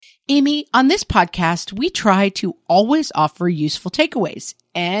Amy, on this podcast, we try to always offer useful takeaways.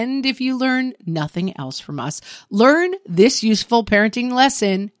 And if you learn nothing else from us, learn this useful parenting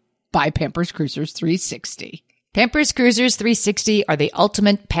lesson by Pampers Cruisers 360. Pampers Cruisers 360 are the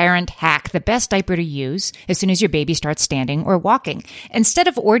ultimate parent hack, the best diaper to use as soon as your baby starts standing or walking. Instead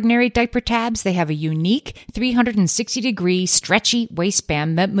of ordinary diaper tabs, they have a unique 360-degree stretchy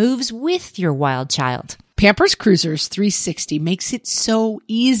waistband that moves with your wild child. Pampers Cruisers 360 makes it so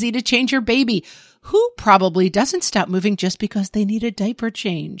easy to change your baby, who probably doesn't stop moving just because they need a diaper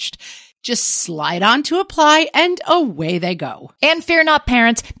changed. Just slide on to apply and away they go. And fear not,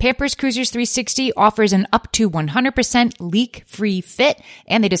 parents, Pampers Cruisers 360 offers an up to 100% leak-free fit,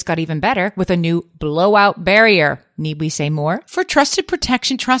 and they just got even better with a new blowout barrier. Need we say more? For trusted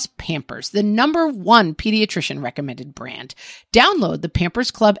protection, trust Pampers, the #1 pediatrician recommended brand. Download the Pampers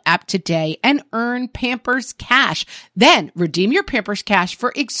Club app today and earn Pampers Cash. Then redeem your Pampers Cash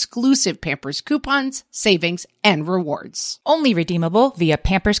for exclusive Pampers coupons, savings, and rewards. Only redeemable via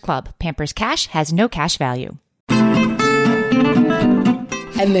Pampers Club. Pampers Cash has no cash value. And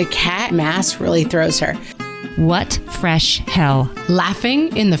the cat mask really throws her. What fresh hell?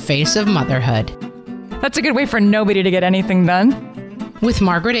 Laughing in the face of motherhood. That's a good way for nobody to get anything done. With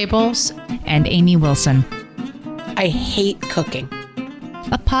Margaret Abels and Amy Wilson. I hate cooking.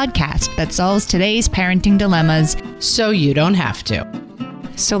 A podcast that solves today's parenting dilemmas so you don't have to.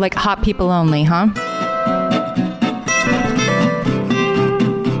 So like hot people only, huh?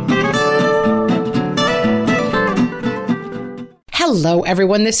 Hello,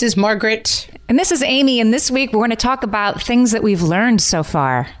 everyone. This is Margaret. And this is Amy. And this week, we're going to talk about things that we've learned so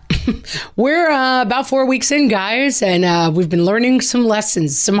far. We're about 4 weeks in, guys, and we've been learning some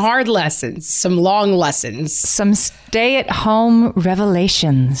lessons, some hard lessons, some long lessons. Some stay-at-home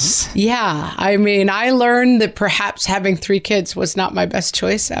revelations. Yeah. I mean, I learned that perhaps having 3 kids was not my best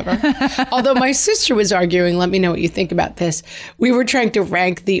choice ever. Although my sister was arguing, let me know what you think about this. We were trying to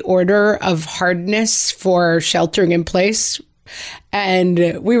rank the order of hardness for sheltering in place.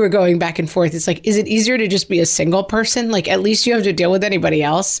 And we were going back and forth. It's like, is it easier to just be a single person? Like, at least you have to deal with anybody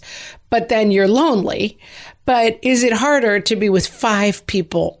else, but then you're lonely. But is it harder to be with 5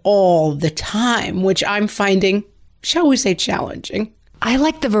 people all the time, which I'm finding, shall we say, challenging? I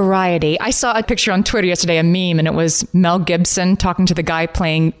like the variety. I saw a picture on Twitter yesterday, a meme, and it was Mel Gibson talking to the guy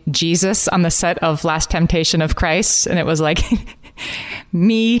playing Jesus on the set of Last Temptation of Christ. And it was like...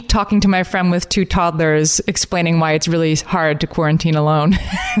 me talking to my friend with 2 toddlers, explaining why it's really hard to quarantine alone.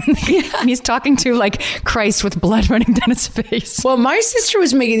 He's talking to like Christ with blood running down his face. Well, my sister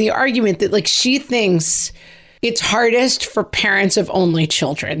was making the argument that like she thinks it's hardest for parents of only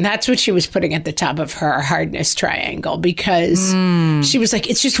children. That's what she was putting at the top of her hardness triangle, because she was like,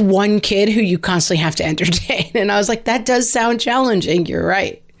 it's just one kid who you constantly have to entertain. And I was like, that does sound challenging. You're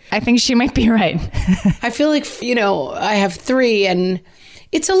right. I think she might be right. I feel like, you know, I have 3 and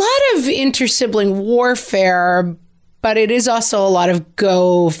it's a lot of inter-sibling warfare, but it is also a lot of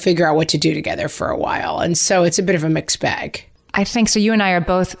go figure out what to do together for a while. And so it's a bit of a mixed bag. I think so. You and I are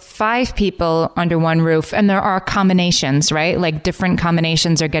both 5 people under one roof, and there are combinations, right? Like different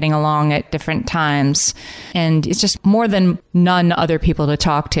combinations are getting along at different times. And it's just more than none other people to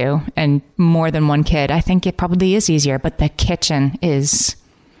talk to and more than one kid. I think it probably is easier, but the kitchen is...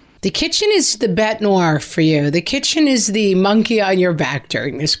 The kitchen is the bête noire for you. The kitchen is the monkey on your back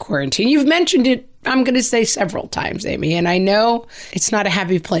during this quarantine. You've mentioned it, I'm going to say several times, Amy, and I know it's not a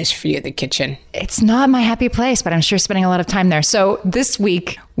happy place for you, the kitchen. It's not my happy place, but I'm sure spending a lot of time there. So this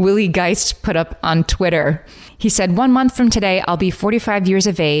week, Willie Geist put up on Twitter, he said, 1 month from today, I'll be 45 years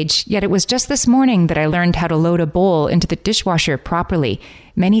of age, yet it was just this morning that I learned how to load a bowl into the dishwasher properly.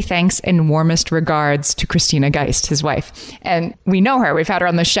 Many thanks and warmest regards to Christina Geist, his wife. And we know her. We've had her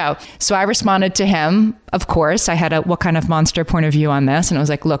on the show. So I responded to him. Of course, I had a what kind of monster point of view on this. And I was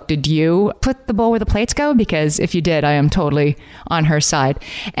like, look, did you put the bowl where the plates go? Because if you did, I am totally on her side.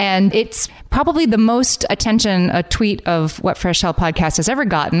 And it's probably the most attention a tweet of What Fresh Hell podcast has ever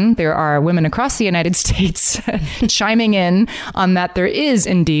gotten. There are women across the United States chiming in on that there is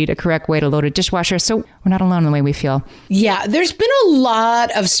indeed a correct way to load a dishwasher. So we're not alone in the way we feel. Yeah, there's been a lot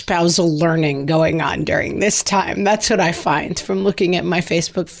of spousal learning going on during this time. That's what I find from looking at my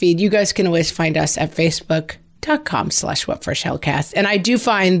Facebook feed. You guys can always find us at facebook.com/whatfreshhellcast. And I do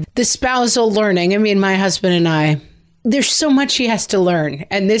find the spousal learning, I mean, my husband and I, there's so much he has to learn.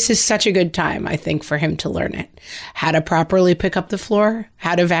 And this is such a good time, I think, for him to learn it. How to properly pick up the floor,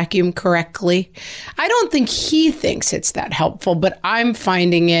 how to vacuum correctly. I don't think he thinks it's that helpful, but I'm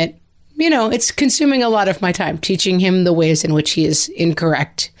finding it, you know, it's consuming a lot of my time, teaching him the ways in which he is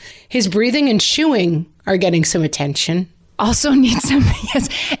incorrect. His breathing and chewing are getting some attention. also need some, yes.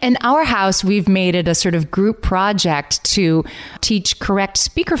 In our house, we've made it a sort of group project to teach correct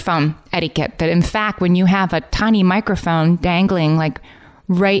speakerphone etiquette. That in fact, when you have a tiny microphone dangling like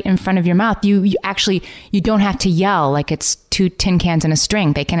right in front of your mouth, you don't have to yell like it's two tin cans and a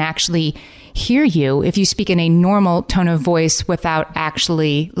string. They can actually hear you if you speak in a normal tone of voice without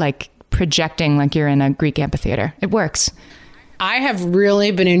actually like projecting like you're in a Greek amphitheater. It works. I have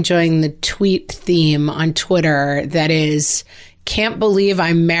really been enjoying the tweet theme on Twitter that is, can't believe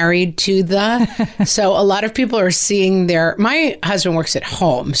I'm married to the. So a lot of people are seeing my husband works at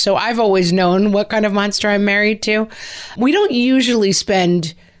home, so I've always known what kind of monster I'm married to. We don't usually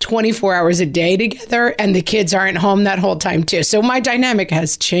spend 24 hours a day together, and the kids aren't home that whole time too. So my dynamic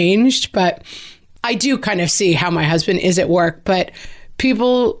has changed, but I do kind of see how my husband is at work. But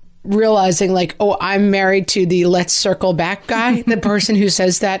people realizing like, oh, I'm married to the let's circle back guy, the person who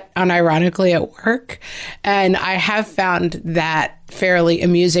says that unironically at work. And I have found that fairly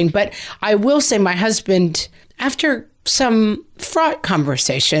amusing. But I will say my husband, after some fraught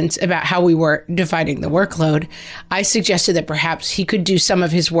conversations about how we were dividing the workload, I suggested that perhaps he could do some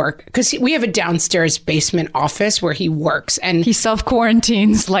of his work because we have a downstairs basement office where he works, and he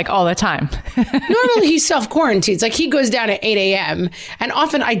self-quarantines like all the time. Normally he self-quarantines, like he goes down at 8 a.m. and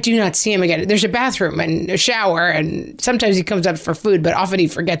often I do not see him again. There's a bathroom and a shower, and sometimes he comes up for food, but often he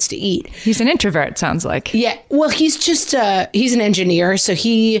forgets to eat. He's an introvert, sounds like. Yeah, well, he's just he's an engineer, so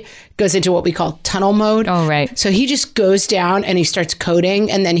he goes into what we call tunnel mode. Oh, right. So he just goes down and he starts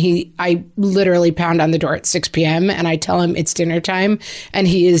coding, and then I literally pound on the door at 6 p.m. and I tell him it's dinner time, and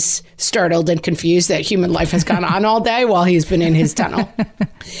he is startled and confused that human life has gone on all day while he's been in his tunnel.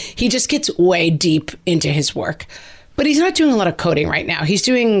 He just gets way deep into his work. But he's not doing a lot of coding right now. He's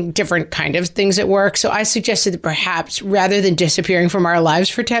doing different kind of things at work. So I suggested that perhaps rather than disappearing from our lives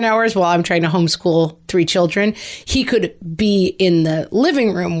for 10 hours while I'm trying to homeschool 3 children, he could be in the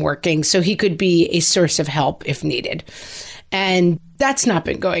living room working, so he could be a source of help if needed. And that's not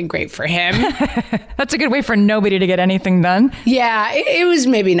been going great for him. That's a good way for nobody to get anything done. Yeah, it was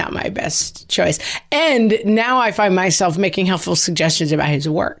maybe not my best choice. And now I find myself making helpful suggestions about his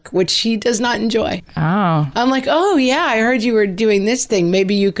work, which he does not enjoy. Oh. I'm like, oh, yeah, I heard you were doing this thing.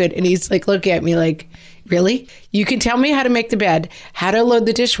 Maybe you could. And he's like, looking at me like, really? You can tell me how to make the bed, how to load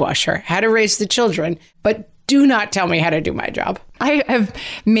the dishwasher, how to raise the children, but do not tell me how to do my job. I have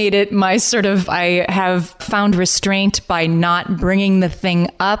made it I have found restraint by not bringing the thing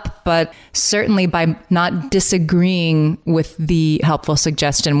up, but certainly by not disagreeing with the helpful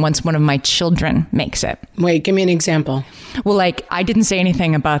suggestion once one of my children makes it. Wait, give me an example. Well, like I didn't say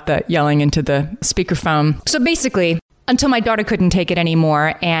anything about the yelling into the speakerphone. So basically, until my daughter couldn't take it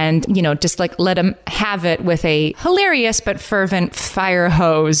anymore and, just like let him have it with a hilarious but fervent fire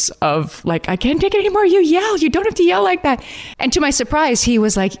hose of like, I can't take it anymore. You yell. You don't have to yell like that. And to my surprise, he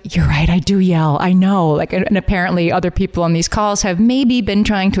was like, you're right. I do yell. I know. Like, and apparently other people on these calls have maybe been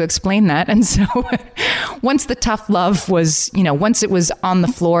trying to explain that. And so once the tough love was, once it was on the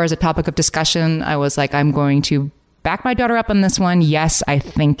floor as a topic of discussion, I was like, I'm going to back my daughter up on this one. Yes, I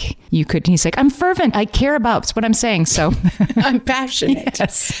think you could. He's like, I'm fervent. I care about what I'm saying. So I'm passionate.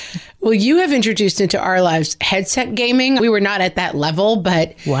 Yes. Well, you have introduced into our lives headset gaming. We were not at that level,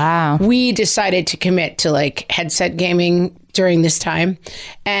 but wow, we decided to commit to like headset gaming during this time.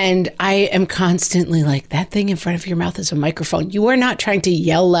 And I am constantly like, that thing in front of your mouth is a microphone. You are not trying to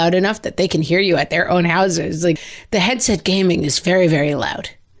yell loud enough that they can hear you at their own houses. Like the headset gaming is very, very loud.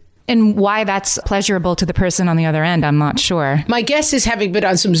 And why that's pleasurable to the person on the other end, I'm not sure. My guess is, having been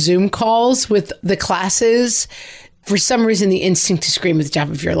on some Zoom calls with the classes, for some reason, the instinct to scream at the top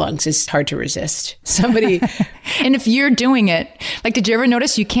of your lungs is hard to resist. Somebody. And if you're doing it, like, did you ever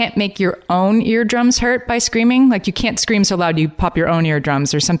notice you can't make your own eardrums hurt by screaming? Like, you can't scream so loud you pop your own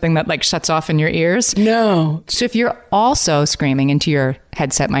eardrums or something that like shuts off in your ears. No. So if you're also screaming into your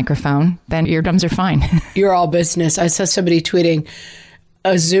headset microphone, then eardrums are fine. You're all business. I saw somebody tweeting,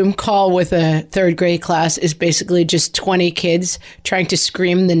 a Zoom call with a 3rd grade class is basically just 20 kids trying to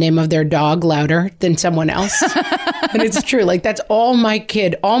scream the name of their dog louder than someone else. And it's true. Like, that's all my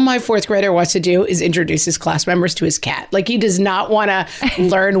 4th grader wants to do is introduce his class members to his cat. Like, he does not want to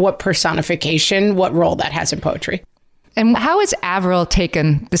learn what role that has in poetry. And how has Avril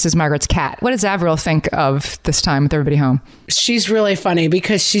taken, this is Margaret's cat, what does Avril think of this time with everybody home? She's really funny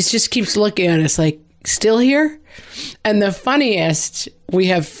because she just keeps looking at us like, still here? And the funniest we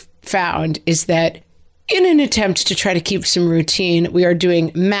have found is that in an attempt to try to keep some routine, we are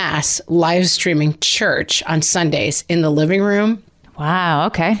doing mass live streaming church on Sundays in the living room. Wow.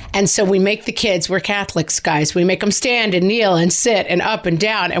 Okay. And so we make the kids, we're Catholics, guys. We make them stand and kneel and sit and up and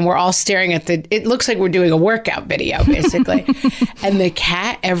down. And we're all staring at it looks like we're doing a workout video, basically. And the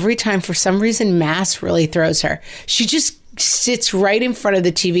cat, every time, for some reason, Mass really throws her. She just sits right in front of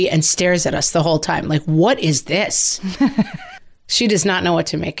the TV and stares at us the whole time. Like, what is this? She does not know what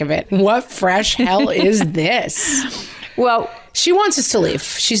to make of it. What fresh hell is this? Well, she wants us to leave.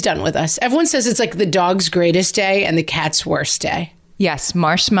 She's done with us. Everyone says it's like the dog's greatest day and the cat's worst day. yes,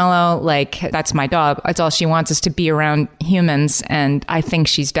 Marshmallow, like that's my dog. That's all she wants is to be around humans. And I think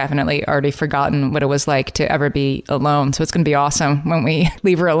she's definitely already forgotten what it was like to ever be alone. So it's going to be awesome when we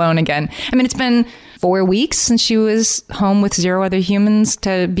leave her alone again. I mean, it's been 4 weeks since she was home with 0 other humans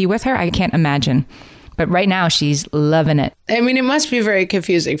to be with her. I can't imagine. But right now, she's loving it. I mean, it must be very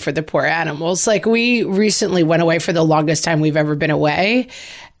confusing for the poor animals. Like, we recently went away for the longest time we've ever been away.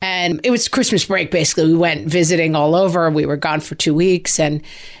 And it was Christmas break, basically. We went visiting all over. We were gone for 2 weeks. And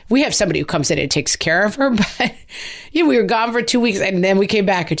we have somebody who comes in and takes care of her. But yeah, we were gone for 2 weeks. And then we came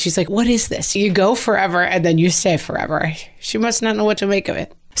back and she's like, what is this? You go forever and then you stay forever. She must not know what to make of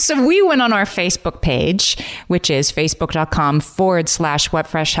it. So we went on our Facebook page, which is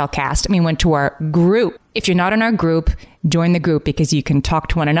facebook.com/whatfreshhellcast. And we went to our group. If you're not in our group, join the group because you can talk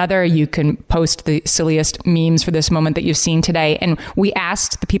to one another. You can post the silliest memes for this moment that you've seen today. And we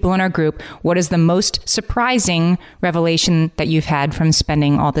asked the people in our group, what is the most surprising revelation that you've had from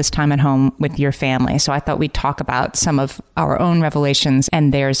spending all this time at home with your family? So I thought we'd talk about some of our own revelations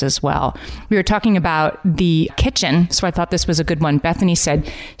and theirs as well. We were talking about the kitchen, so I thought this was a good one. Bethany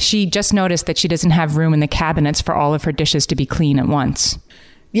said she just noticed that she doesn't have room in the cabinets for all of her dishes to be clean at once.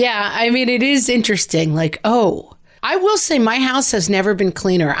 Yeah, I mean, it is interesting. Like, oh, I will say my house has never been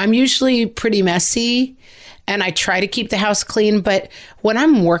cleaner. I'm usually pretty messy and I try to keep the house clean. But when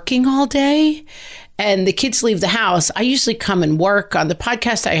I'm working all day and the kids leave the house, I usually come and work on the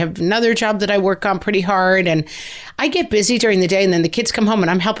podcast. I have another job that I work on pretty hard and I get busy during the day and then the kids come home and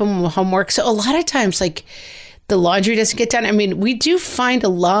I'm helping them with homework. So a lot of times, like, the laundry doesn't get done. I mean, we do find a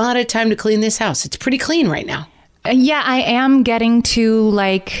lot of time to clean this house. It's pretty clean right now. Yeah, I am getting to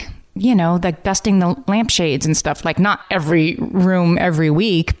like dusting the lampshades and stuff, like not every room every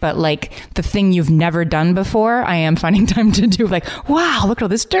week, but like the thing you've never done before, I am finding time to do, like, wow, look at all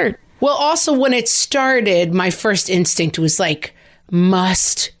this dirt. Well, also when it started, my first instinct was like,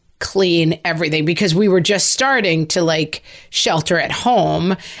 must clean everything because we were just starting to like shelter at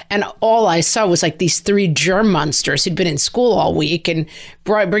home. And all I saw was like these 3 germ monsters who'd been in school all week and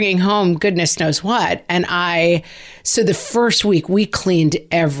bringing home goodness knows what. And so the first week we cleaned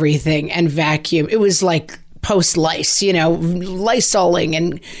everything and vacuumed. It was like post-lice, Lysoling,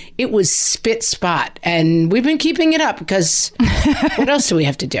 and it was spit spot. And we've been keeping it up because what else do we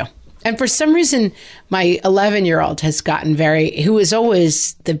have to do? And for some reason, my 11-year-old has gotten who is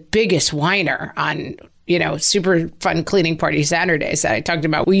always the biggest whiner on, super fun cleaning party Saturdays that I talked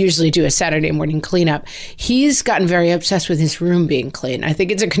about. We usually do a Saturday morning cleanup. He's gotten very obsessed with his room being clean. I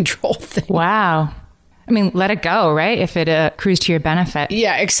think it's a control thing. Wow. I mean, let it go, right? If it accrues to your benefit.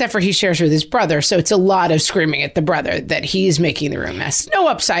 Yeah, except for he shares with his brother. So it's a lot of screaming at the brother that he's making the room mess. No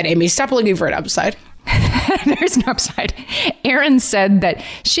upside, Amy. Stop looking for an upside. There's no upside. Erin said that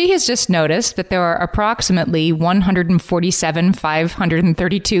she has just noticed that there are approximately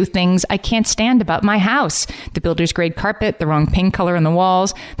 147,532 things I can't stand about my house. The builder's grade carpet, the wrong pink color on the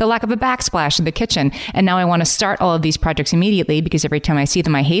walls, the lack of a backsplash in the kitchen. And now I want to start all of these projects immediately because every time I see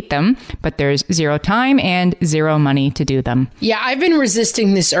them, I hate them. But there's 0 time and 0 money to do them. Yeah, I've been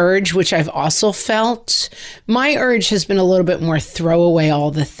resisting this urge, which I've also felt. My urge has been a little bit more throw away all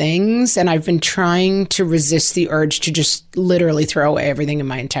the things. And I've been trying to resist the urge to just literally throw away everything in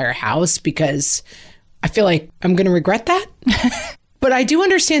my entire house because I feel like I'm going to regret that. But I do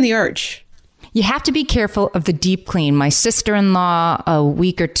understand the urge. You have to be careful of the deep clean. My sister-in-law a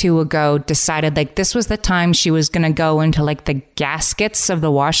week or 2 ago decided like this was the time she was going to go into like the gaskets of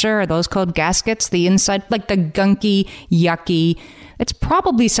the washer. Are those called gaskets? The inside, like the gunky, yucky. It's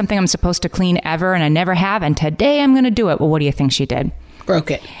probably something I'm supposed to clean ever and I never have. And today I'm going to do it. Well, what do you think she did? Broke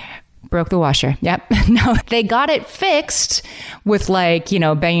it. Broke the washer. Yep. No, they got it fixed with like,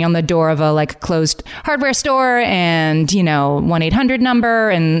 banging on the door of a like closed hardware store and, 1-800 number.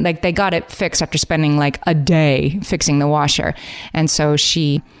 And like they got it fixed after spending like a day fixing the washer. And so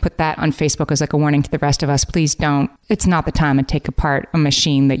she put that on Facebook as like a warning to the rest of us. Please don't. It's not the time to take apart a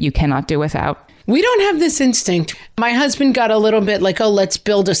machine that you cannot do without. We don't have this instinct. My husband got a little bit like, oh, let's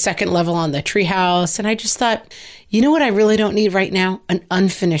build a second level on the treehouse. And I just thought, You know what I really don't need right now? An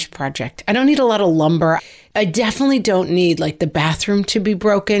unfinished project. I don't need a lot of lumber. I definitely don't need like the bathroom to be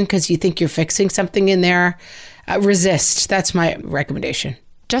broken because you think you're fixing something in there. Resist. That's my recommendation.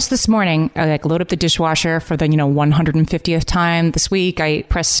 Just this morning, I load up the dishwasher for the 150th time this week. I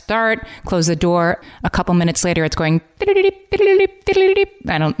press start, close the door. A couple minutes later, it's going. I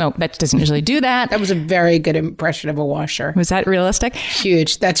don't know. That doesn't usually do that. That was a very good impression of a washer. Was that realistic?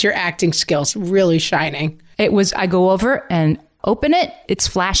 Huge. That's your acting skills really shining. It was. I go over and open it. It's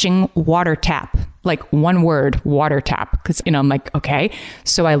flashing water tap. Like one word, water tap. Because, I'm like, okay.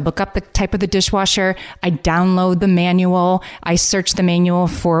 So I look up the type of the dishwasher. I download the manual. I search the manual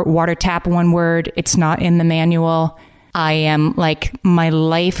for water tap, one word. It's not in the manual. I am like, my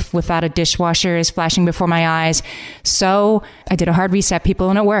life without a dishwasher is flashing before my eyes. So I did a hard reset,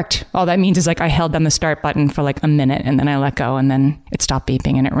 people, and it worked. All that means is I held down the start button for a minute and then I let go and then it stopped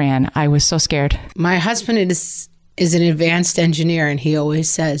beeping and it ran. I was so scared. My husband is an advanced engineer, and he always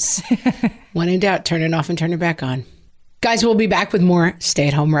says, when in doubt, turn it off and turn it back on. Guys, we'll be back with more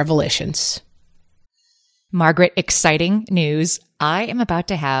stay-at-home revelations. Margaret, exciting news. I am about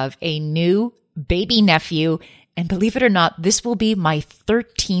to have a new baby nephew, and believe it or not, this will be my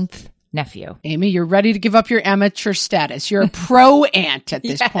 13th nephew. Amy, you're ready to give up your amateur status. You're a pro aunt at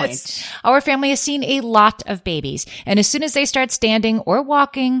this point. Our family has seen a lot of babies, and as soon as they start standing or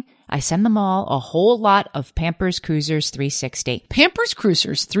walking, I send them all a whole lot of Pampers Cruisers 360. Pampers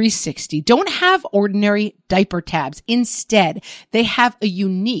Cruisers 360 don't have ordinary diaper tabs. Instead, they have a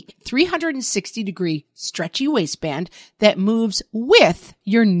unique 360-degree stretchy waistband that moves with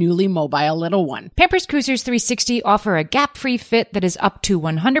your newly mobile little one. Pampers Cruisers 360 offer a gap-free fit that is up to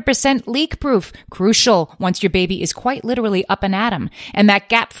 100% leak-proof. Crucial once your baby is quite literally up and at 'em. And that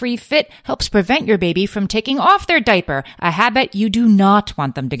gap-free fit helps prevent your baby from taking off their diaper, a habit you do not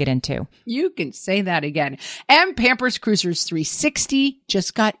want them to get into. You can say that again. And Pampers Cruisers 360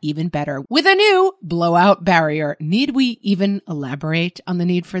 just got even better with a new blowout barrier. Need we even elaborate on the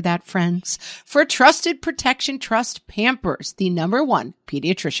need for that, friends? For trusted protection, trust Pampers, the #1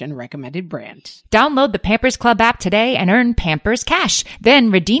 pediatrician recommended brand. Download the Pampers Club app today and earn Pampers Cash.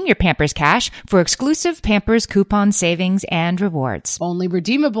 Then redeem your Pampers Cash for exclusive Pampers coupon savings and rewards. Only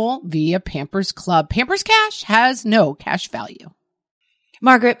redeemable via Pampers Club. Pampers Cash has no cash value.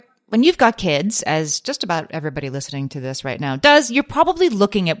 Margaret, when you've got kids, as just about everybody listening to this right now does, you're probably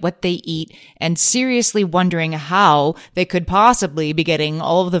looking at what they eat and seriously wondering how they could possibly be getting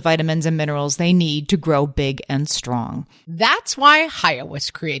all of the vitamins and minerals they need to grow big and strong. That's why Hiya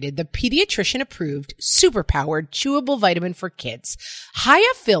was created, the pediatrician-approved, super-powered, chewable vitamin for kids.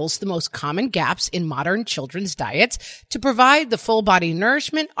 Hiya fills the most common gaps in modern children's diets to provide the full-body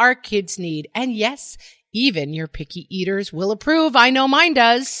nourishment our kids need. And yes, even your picky eaters will approve. I know mine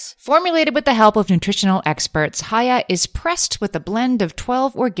does. Formulated with the help of nutritional experts, Hiya is pressed with a blend of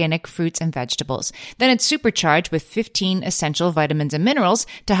 12 organic fruits and vegetables. Then it's supercharged with 15 essential vitamins and minerals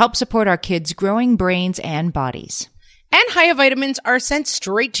to help support our kids' growing brains and bodies. And Hiya vitamins are sent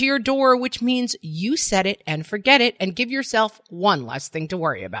straight to your door, which means you set it and forget it and give yourself one less thing to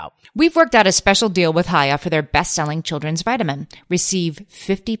worry about. We've worked out a special deal with Hiya for their best-selling children's vitamin. Receive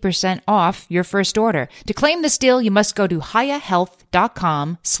 50% off your first order. To claim this deal, you must go to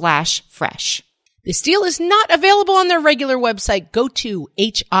hiyahealth.com/fresh. This deal is not available on their regular website. Go to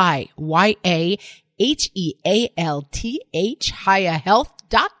HIYAHEALTH,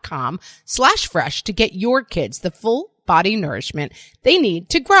 hiyahealth.com/fresh to get your kids the full body nourishment they need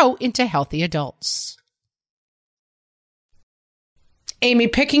to grow into healthy adults. Amy,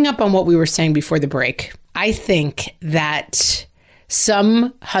 picking up on what we were saying before the break, I think that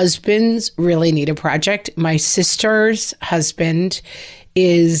some husbands really need a project. My sister's husband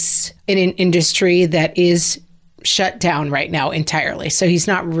is in an industry that is shut down right now entirely. So he's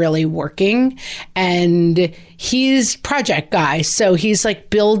not really working and he's project guy. So he's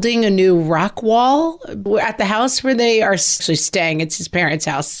like building a new rock wall at the house where they are actually staying. It's his parents'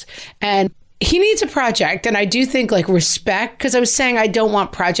 house. And he needs a project. And I do think respect, because I was saying I don't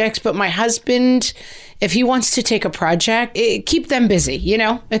want projects, but my husband, if he wants to take a project, keep them busy,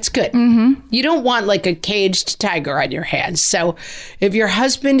 it's good. Mm-hmm. You don't want a caged tiger on your hands. So if your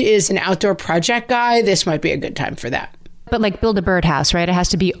husband is an outdoor project guy, this might be a good time for that. But build a birdhouse, right? It has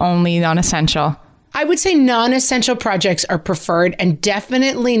to be only non-essential. I would say non-essential projects are preferred and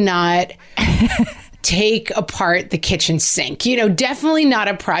definitely not take apart the kitchen sink. Definitely not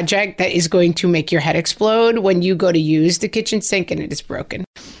a project that is going to make your head explode when you go to use the kitchen sink and it is broken.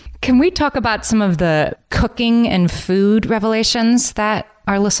 Can we talk about some of the cooking and food revelations that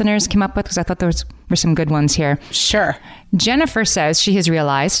our listeners came up with? Because I thought there were some good ones here. Sure. Jennifer says she has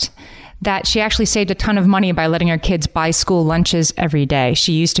realized that she actually saved a ton of money by letting her kids buy school lunches every day.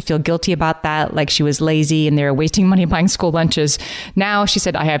 She used to feel guilty about that, like she was lazy and they were wasting money buying school lunches. Now she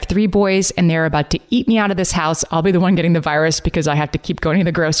said, I have 3 boys and they're about to eat me out of this house. I'll be the one getting the virus because I have to keep going to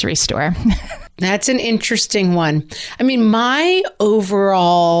the grocery store. That's an interesting one. I mean, my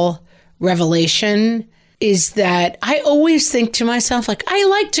overall revelation is that I always think to myself, like, I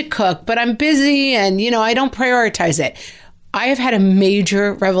like to cook, but I'm busy and, I don't prioritize it. I have had a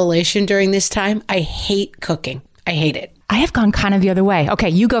major revelation during this time. I hate cooking. I hate it. I have gone kind of the other way. Okay,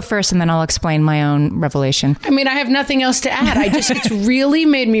 you go first and then I'll explain my own revelation. I mean, I have nothing else to add. It's really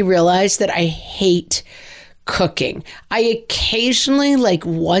made me realize that I hate cooking. I occasionally, like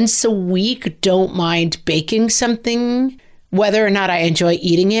once a week, don't mind baking something, whether or not I enjoy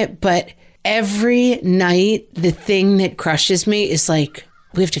eating it. But every night, the thing that crushes me is like,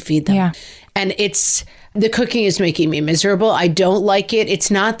 we have to feed them. Yeah. And the cooking is making me miserable. I don't like it.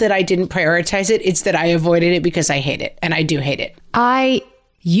 It's not that I didn't prioritize it. It's that I avoided it because I hate it. And I do hate it. I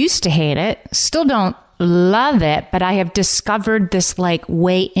used to hate it. Still don't love it. But I have discovered this like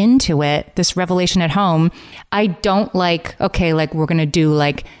way into it, this revelation at home. I don't like, okay, like we're going to do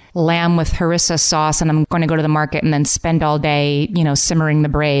like lamb with harissa sauce and I'm going to go to the market and then spend all day, simmering the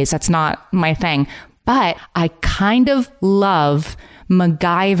braise. That's not my thing. But I kind of love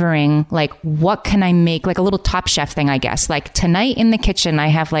MacGyvering, like what can I make, like a little Top Chef thing, I guess. Like tonight in the kitchen, I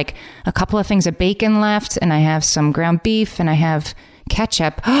have like a couple of things of bacon left and I have some ground beef and I have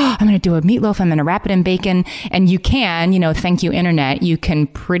ketchup. I'm going to do a meatloaf. I'm going to wrap it in bacon. And you can, thank you, internet, you can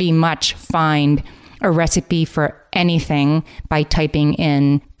pretty much find a recipe for anything by typing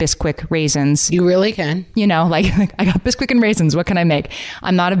in Bisquick raisins. You really can. Like I got Bisquick and raisins. What can I make?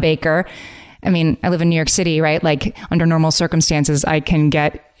 I'm not a baker. I mean, I live in New York City, right? Like under normal circumstances, I can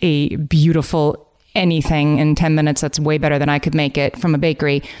get a beautiful anything in 10 minutes. That's way better than I could make it from a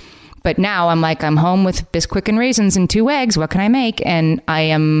bakery. But now I'm home with Bisquick and raisins and 2 eggs. What can I make? And I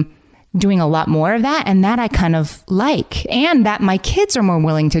am doing a lot more of that. And that I kind of like. And that my kids are more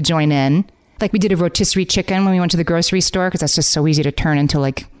willing to join in. Like we did a rotisserie chicken when we went to the grocery store because that's just so easy to turn into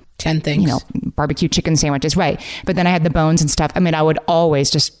like 10 things. Barbecue chicken sandwiches, right? But then I had the bones and stuff. I mean, I would always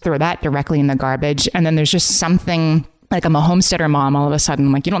just throw that directly in the garbage. And then there's just something, like I'm a homesteader mom all of a sudden.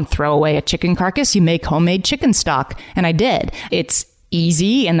 I'm like, you don't throw away a chicken carcass, you make homemade chicken stock. And I did. It's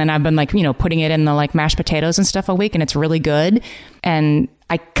easy. And then I've been like, putting it in the like mashed potatoes and stuff all week and it's really good. And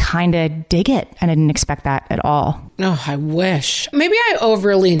I kind of dig it. And I didn't expect that at all. Oh, I wish. Maybe I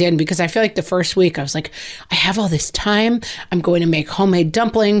overleaned in because I feel like the first week I was like, I have all this time. I'm going to make homemade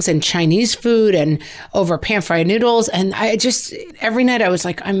dumplings and Chinese food and over pan-fried noodles. And every night I was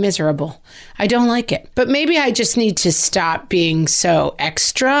like, I'm miserable. I don't like it. But maybe I just need to stop being so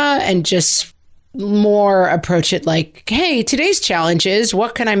extra and just more approach it like, hey, today's challenge is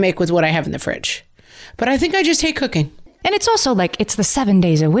what can I make with what I have in the fridge? But I think I just hate cooking. And it's also like, it's the 7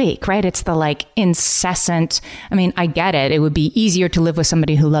 days a week, right? It's the like incessant. I mean, I get it. It would be easier to live with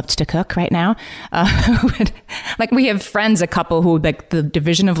somebody who loves to cook right now. Like we have friends, a couple who like the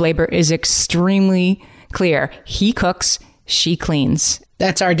division of labor is extremely clear. He cooks, she cleans.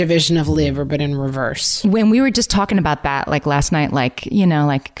 That's our division of labor, but in reverse. When we were just talking about that, like last night, like,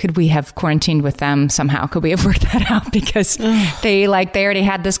 like, could we have quarantined with them somehow? Could we have worked that out? Because they already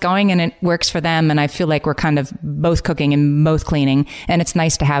had this going and it works for them. And I feel like we're kind of both cooking and both cleaning. And it's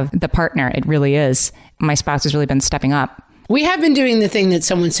nice to have the partner. It really is. My spouse has really been stepping up. We have been doing the thing that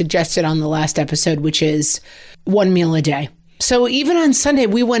someone suggested on the last episode, which is 1 meal a day. So even on Sunday,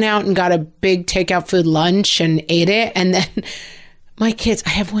 we went out and got a big takeout food lunch and ate it. And then my kids, I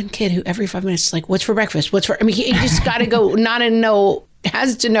have one kid who every 5 minutes is like, what's for breakfast? He just got to go,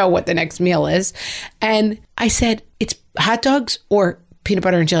 has to know what the next meal is. And I said, it's hot dogs or peanut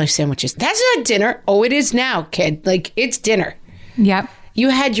butter and jelly sandwiches. That's not dinner. Oh, it is now, kid. Like, it's dinner. Yep. You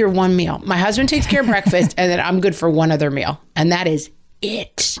had your one meal. My husband takes care of breakfast and then I'm good for one other meal. And that is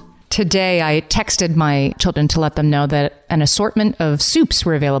it. Today, I texted my children to let them know that an assortment of soups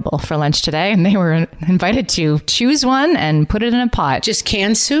were available for lunch today, and they were invited to choose one and put it in a pot. Just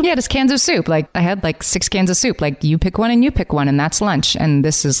canned soup? Yeah, just cans of soup. Like, I had like 6 cans of soup. Like, you pick one and you pick one, and that's lunch. And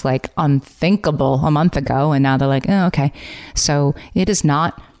this is like unthinkable a month ago, and now they're like, oh, okay. So it is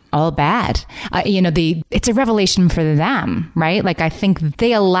not all bad. It's a revelation for them, right? Like, I think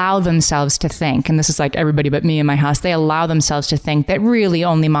they allow themselves to think, and this is like everybody but me in my house, they allow themselves to think that really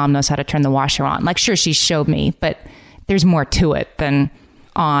only mom knows how to turn the washer on. Like, sure, she showed me, but there's more to it than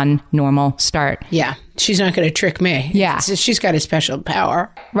on, normal, start. Yeah. She's not going to trick me. Yeah. She's got a special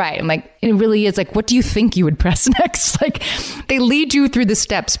power. Right. I'm like, it really is like, what do you think you would press next? Like, they lead you through the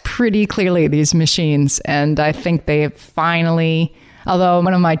steps pretty clearly, these machines. And I think they finally Although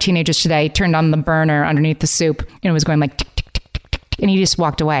one of my teenagers today turned on the burner underneath the soup and it was going like tick, tick, tick, tick, tick, and he just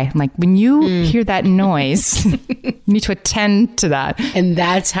walked away. I'm like, when you hear that noise, you need to attend to that. And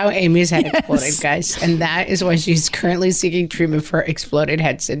that's how Amy's head exploded, guys. And that is why she's currently seeking treatment for exploded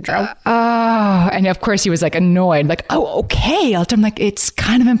head syndrome. And of course he was like annoyed, like, oh, okay. I'm like, it's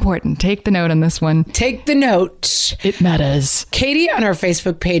kind of important. Take the note on this one. Take the note. It matters. Katie on our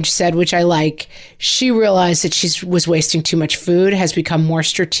Facebook page said, which I like, she realized that she was wasting too much food, has become more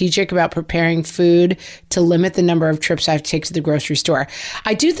strategic about preparing food to limit the number of trips I have to take to the grocery store.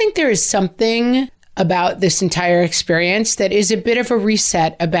 I do think there is something about this entire experience that is a bit of a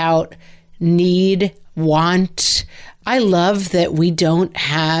reset about need, want. I love that we don't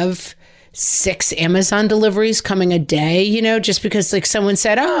have 6 Amazon deliveries coming a day, you know, just because like someone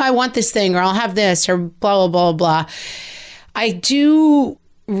said, oh, I want this thing, or I'll have this, or blah, blah, blah, blah. I do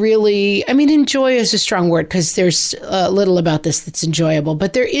really, I mean, enjoy is a strong word because there's little about this that's enjoyable,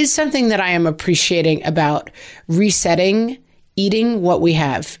 but there is something that I am appreciating about resetting, eating what we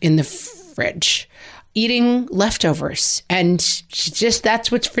have in the fridge, eating leftovers, and just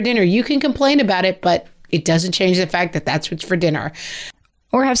that's what's for dinner. You can complain about it, but it doesn't change the fact that that's what's for dinner.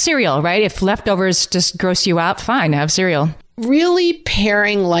 Or have cereal, right? If leftovers just gross you out, fine, have cereal. Really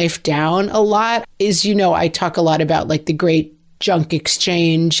paring life down a lot is, you know, I talk a lot about like the great junk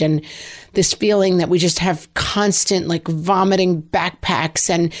exchange and this feeling that we just have constant like vomiting backpacks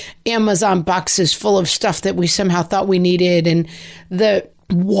and Amazon boxes full of stuff that we somehow thought we needed, and the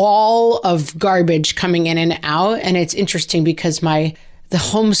wall of garbage coming in and out. And it's interesting because the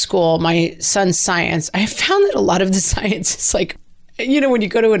homeschool, my son's science, I found that a lot of the science is like, you know, when you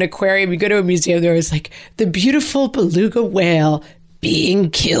go to an aquarium, you go to a museum, there is like the beautiful beluga whale being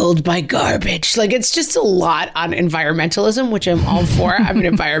killed by garbage. Like, it's just a lot on environmentalism, which I'm all for. I'm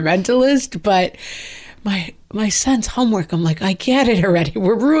an environmentalist, but my son's homework, I'm like, I get it already.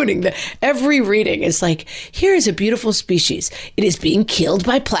 We're ruining every reading is like, here is a beautiful species. It is being killed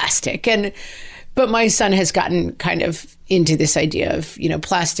by plastic. But my son has gotten kind of into this idea of, you know,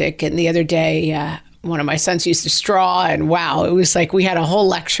 plastic. And the other day, one of my sons used a straw, and wow, it was like we had a whole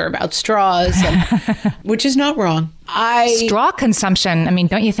lecture about straws, which is not wrong. Straw consumption, I mean,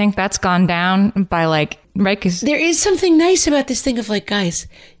 don't you think that's gone down by like, right? 'Cause there is something nice about this thing of like, guys,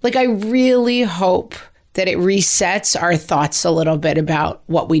 like I really hope that it resets our thoughts a little bit about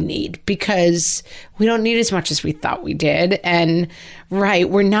what we need, because we don't need as much as we thought we did. And right,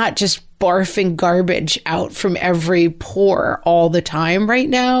 we're not just barfing garbage out from every pore all the time right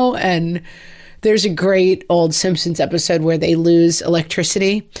now. And there's a great old Simpsons episode where they lose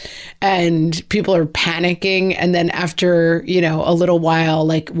electricity and people are panicking. And then after, you know, a little while,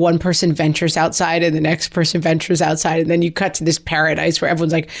 like one person ventures outside and the next person ventures outside. And then you cut to this paradise where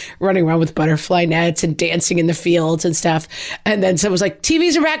everyone's like running around with butterfly nets and dancing in the fields and stuff. And then someone's like,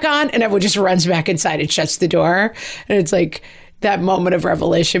 TVs are back on. And everyone just runs back inside and shuts the door. And it's like, that moment of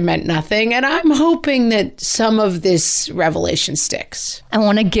revelation meant nothing. And I'm hoping that some of this revelation sticks. I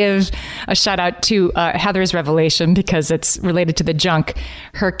want to give a shout out to Heather's revelation because it's related to the junk.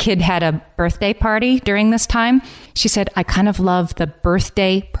 Her kid had a birthday party during this time. She said, I kind of love the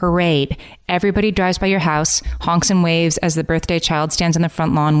birthday parade. Everybody drives by your house, honks and waves as the birthday child stands on the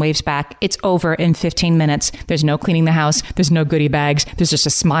front lawn, waves back. It's over in 15 minutes. There's no cleaning the house. There's no goodie bags. There's just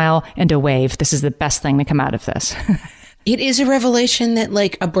a smile and a wave. This is the best thing to come out of this. It is a revelation that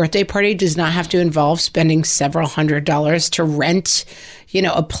like a birthday party does not have to involve spending several $100s to rent, you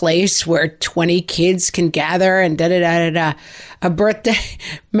know, a place where 20 kids can gather and da-da-da-da-da. A birthday.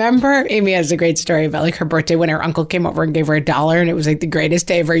 Remember, Amy has a great story about like her birthday when her uncle came over and gave her $1 and it was like the greatest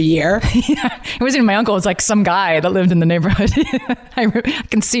day of her year. Yeah, it wasn't my uncle. It was like some guy that lived in the neighborhood. I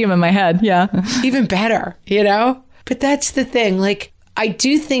can see him in my head. Yeah. Even better, you know? But that's the thing. Like, I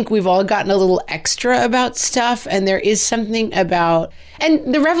do think we've all gotten a little extra about stuff, and there is something about,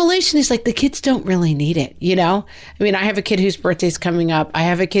 and the revelation is like the kids don't really need it, you know? I mean, I have a kid whose birthday's coming up. I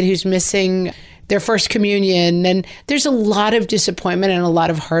have a kid who's missing their first communion, and there's a lot of disappointment and a lot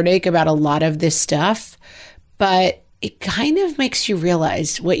of heartache about a lot of this stuff, but it kind of makes you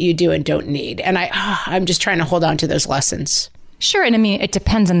realize what you do and don't need. And I'm just trying to hold on to those lessons. Sure. And I mean, it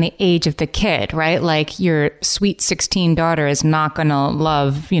depends on the age of the kid, right? Like your sweet 16 daughter is not going to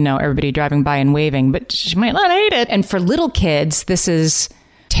love, you know, everybody driving by and waving, but she might not hate it. And for little kids, this is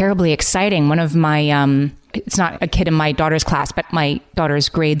terribly exciting. One of my, it's not a kid in my daughter's class, but my daughter's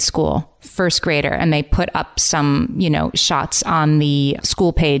grade school, first grader. And they put up some, you know, shots on the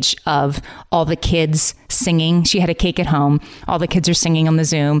school page of all the kids singing. She had a cake at home. All the kids are singing on the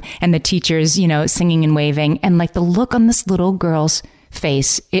Zoom and the teachers, you know, singing and waving. And like the look on this little girl's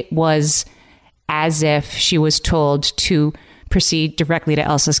face, it was as if she was told to proceed directly to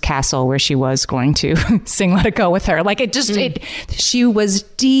Elsa's castle where she was going to sing Let It Go with her. Like she was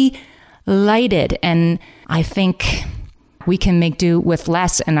delighted. And I think we can make do with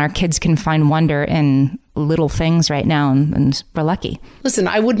less, and our kids can find wonder in little things right now, and we're lucky. Listen,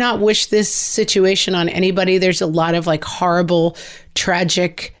 I would not wish this situation on anybody. There's a lot of like horrible,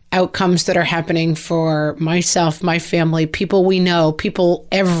 tragic outcomes that are happening for myself, my family, people we know, people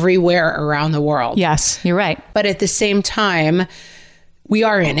everywhere around the world. Yes, you're right. But at the same time, we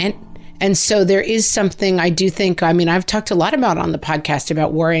are in it. And so there is something I do think, I mean, I've talked a lot about on the podcast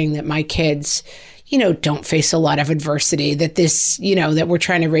about worrying that my kids, you know, don't face a lot of adversity, that this, you know, that we're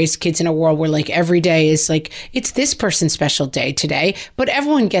trying to raise kids in a world where like every day is like, it's this person's special day today, but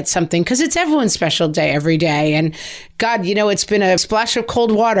everyone gets something because it's everyone's special day every day. And God, you know, it's been a splash of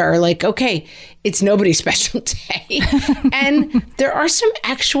cold water. Like, okay, it's nobody's special day. And there are some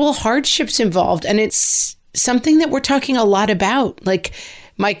actual hardships involved. And it's something that we're talking a lot about. Like,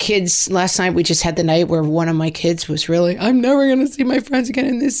 my kids, last night, we just had the night where one of my kids was really, I'm never going to see my friends again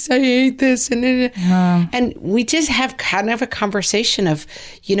in this. I hate this. And we just have kind of a conversation of,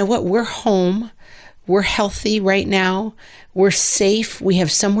 you know what, we're home. We're healthy right now. We're safe. We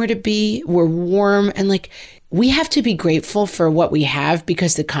have somewhere to be. We're warm. And like, we have to be grateful for what we have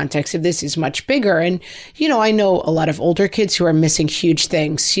because the context of this is much bigger. And, you know, I know a lot of older kids who are missing huge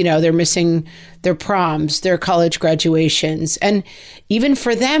things. You know, they're missing their proms, their college graduations. And even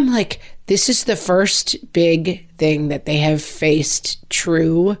for them, like, this is the first big thing that they have faced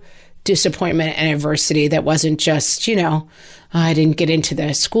true disappointment and adversity that wasn't just, you know, I didn't get into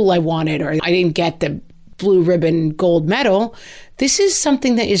the school I wanted, or I didn't get the blue ribbon gold medal. This is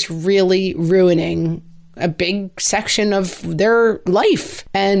something that is really ruining a big section of their life.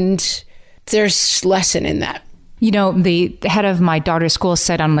 And there's lesson in that. You know, the head of my daughter's school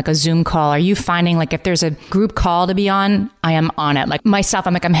said on like a Zoom call, are you finding like if there's a group call to be on, I am on it. Like myself,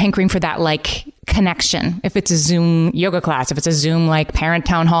 I'm hankering for that like connection. If it's a Zoom yoga class, if it's a Zoom like parent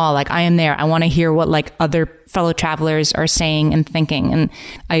town hall, like I am there. I want to hear what like other fellow travelers are saying and thinking. And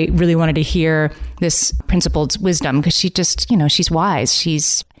I really wanted to hear this principal's wisdom because she just, you know, she's wise.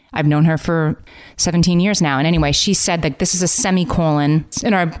 I've known her for 17 years now. And anyway, she said that this is a semicolon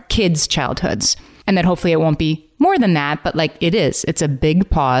in our kids' childhoods, and that hopefully it won't be more than that. But like it is, it's a big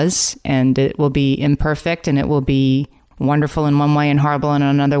pause, and it will be imperfect, and it will be wonderful in one way and horrible in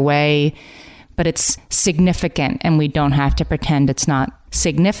another way. But it's significant, and we don't have to pretend it's not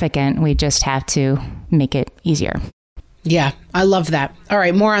significant. We just have to make it easier. Yeah, I love that. All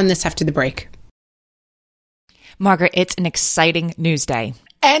right, more on this after the break. Margaret, it's an exciting news day.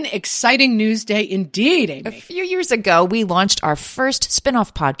 An exciting news day indeed, Amy. A few years ago, we launched our first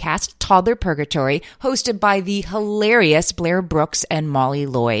spin-off podcast, Toddler Purgatory, hosted by the hilarious Blair Brooks and Molly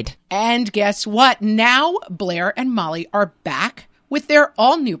Lloyd. And guess what? Now Blair and Molly are back with their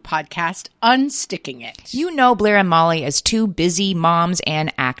all-new podcast, Unsticking It. You know Blair and Molly as two busy moms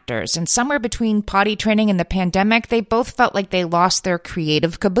and actors, and somewhere between potty training and the pandemic, they both felt like they lost their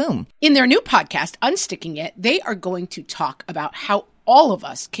creative kaboom. In their new podcast, Unsticking It, they are going to talk about how all of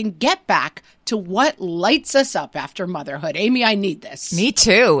us can get back to what lights us up after motherhood. Amy, I need this. Me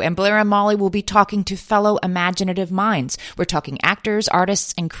too. And Blair and Molly will be talking to fellow imaginative minds. We're talking actors,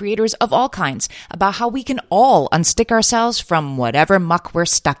 artists, and creators of all kinds about how we can all unstick ourselves from whatever muck we're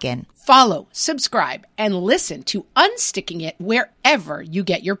stuck in. Follow, subscribe, and listen to Unsticking It wherever you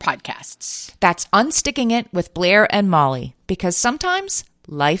get your podcasts. That's Unsticking It with Blair and Molly, because sometimes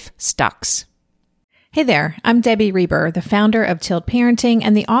life sucks. Hey there, I'm Debbie Reber, the founder of Tilt Parenting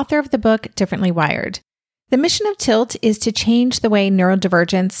and the author of the book Differently Wired. The mission of Tilt is to change the way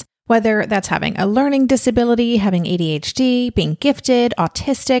neurodivergence, whether that's having a learning disability, having ADHD, being gifted,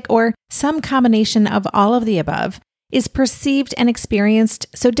 autistic, or some combination of all of the above, is perceived and experienced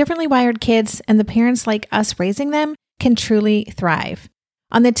so differently wired kids and the parents like us raising them can truly thrive.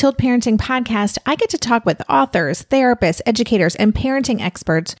 On the Tilt Parenting podcast, I get to talk with authors, therapists, educators, and parenting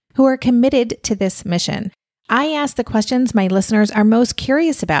experts who are committed to this mission. I ask the questions my listeners are most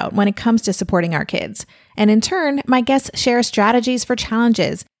curious about when it comes to supporting our kids. And in turn, my guests share strategies for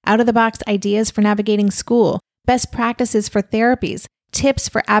challenges, out-of-the-box ideas for navigating school, best practices for therapies, tips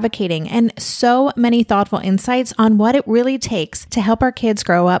for advocating, and so many thoughtful insights on what it really takes to help our kids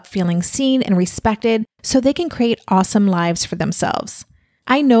grow up feeling seen and respected so they can create awesome lives for themselves.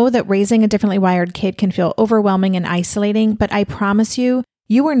 I know that raising a differently wired kid can feel overwhelming and isolating, but I promise you,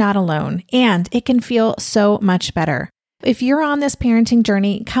 you are not alone, and it can feel so much better. If you're on this parenting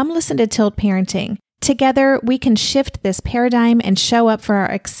journey, come listen to Tilt Parenting. Together, we can shift this paradigm and show up for our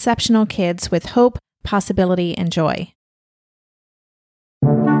exceptional kids with hope, possibility, and joy.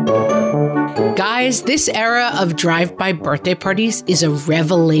 Guys, this era of drive-by birthday parties is a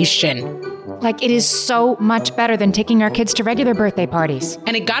revelation. Like, it is so much better than taking our kids to regular birthday parties.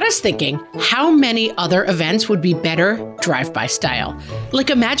 And it got us thinking, how many other events would be better drive-by style?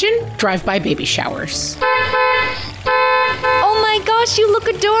 Like, imagine drive-by baby showers. Oh my gosh, you look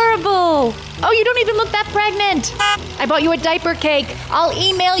adorable. Oh, you don't even look that pregnant. I bought you a diaper cake. I'll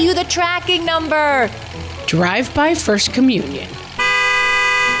email you the tracking number. Drive-by First Communion.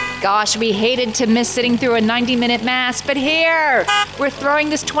 Gosh, we hated to miss sitting through a 90-minute mass, but here, we're throwing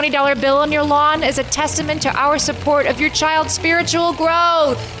this $20 bill on your lawn as a testament to our support of your child's spiritual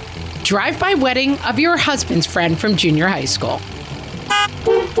growth. Drive-by wedding of your husband's friend from junior high school.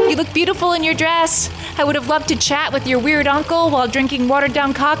 You look beautiful in your dress. I would have loved to chat with your weird uncle while drinking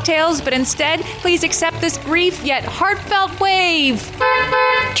watered-down cocktails, but instead, please accept this brief yet heartfelt wave.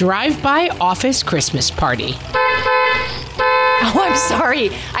 Drive-by office Christmas party. Oh, I'm sorry.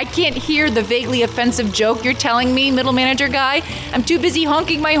 I can't hear the vaguely offensive joke you're telling me, middle manager guy. I'm too busy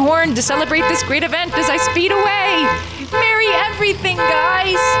honking my horn to celebrate this great event as I speed away. Merry everything,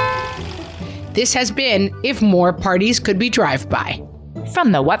 guys. This has been If More Parties Could Be Drive-By.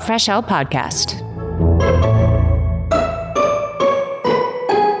 From the What Fresh Hell podcast.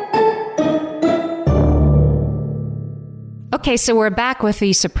 Okay, so we're back with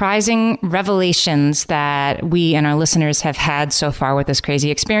the surprising revelations that we and our listeners have had so far with this crazy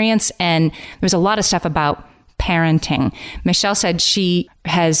experience. And there's a lot of stuff about parenting. Michelle said she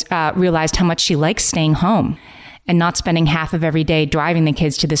has realized how much she likes staying home and not spending half of every day driving the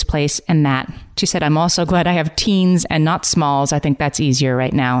kids to this place and that. She said, I'm also glad I have teens and not smalls. I think that's easier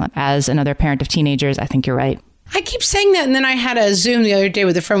right now. As another parent of teenagers, I think you're right. I keep saying that. And then I had a Zoom the other day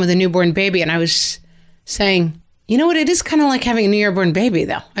with a friend with a newborn baby. And I was saying, you know what? It is kind of like having a newborn baby,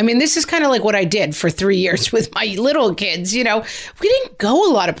 though. I mean, this is kind of like what I did for 3 years with my little kids. You know, we didn't go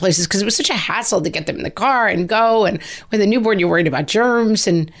a lot of places because it was such a hassle to get them in the car and go. And with a newborn, you're worried about germs.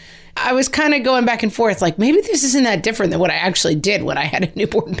 And I was kind of going back and forth, like, maybe this isn't that different than what I actually did when I had a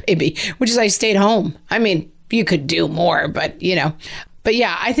newborn baby, which is I stayed home. I mean, you could do more, but, you know. But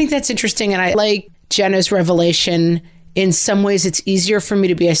yeah, I think that's interesting. And I like Jenna's revelation. In some ways, it's easier for me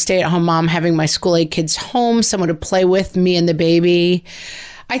to be a stay-at-home mom, having my school-age kids home, someone to play with, me and the baby.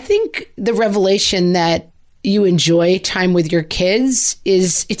 I think the revelation that you enjoy time with your kids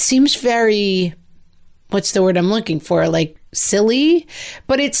is, it seems very, what's the word I'm looking for? Like silly,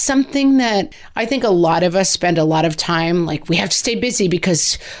 but it's something that I think a lot of us spend a lot of time, like we have to stay busy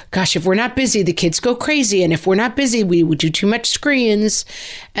because, gosh, if we're not busy, the kids go crazy. And if we're not busy, we would do too much screens.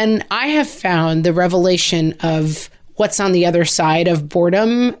 And I have found the revelation of what's on the other side of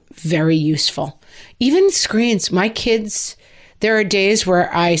boredom very useful. Even screens, my kids, there are days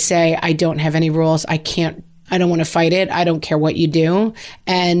where I say, I don't have any rules. I don't want to fight it. I don't care what you do.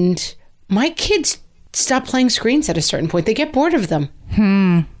 And my kids stop playing screens at a certain point. They get bored of them.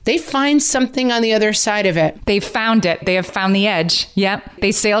 They find something on the other side of it. They found it. They have found the edge. Yep.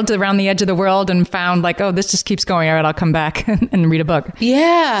 They sailed around the edge of the world and found like, oh, this just keeps going. All right, I'll come back and read a book.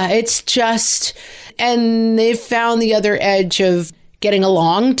 Yeah, it's just, and they've found the other edge of getting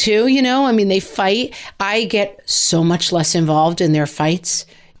along too, you know? I mean, they fight. I get so much less involved in their fights.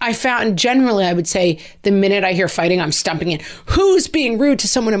 I found generally, I would say the minute I hear fighting, I'm stumping in. Who's being rude to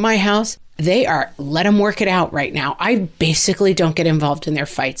someone in my house? They are, let them work it out right now. I basically don't get involved in their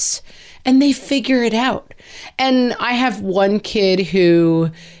fights and they figure it out. And I have one kid who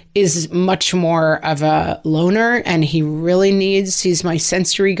is much more of a loner and he's my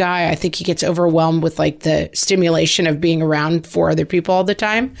sensory guy. I think he gets overwhelmed with like the stimulation of being around 4 other people all the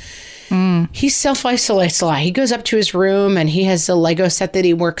time. He self-isolates a lot. He goes up to his room and he has a Lego set that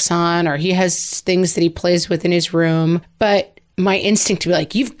he works on, or he has things that he plays with in his room. But my instinct to be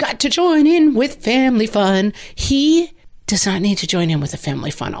like, you've got to join in with family fun. He does not need to join in with the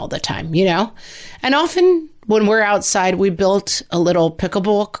family fun all the time, you know? And often when we're outside, we built a little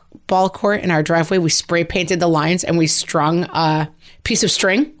pickleball court in our driveway. We spray painted the lines and we strung a piece of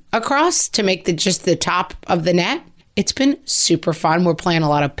string across to make just the top of the net. It's been super fun. We're playing a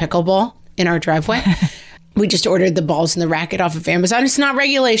lot of pickleball in our driveway. We just ordered the balls and the racket off of Amazon. It's not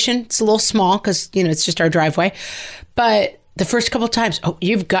regulation. It's a little small because, you know, it's just our driveway. But the first couple of times, oh,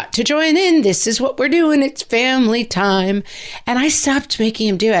 you've got to join in. This is what we're doing. It's family time. And I stopped making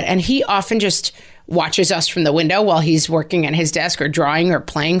him do it. And he often just watches us from the window while he's working at his desk or drawing or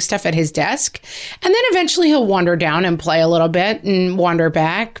playing stuff at his desk. And then eventually he'll wander down and play a little bit and wander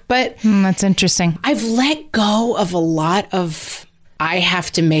back. But that's interesting. I've let go of a lot of, I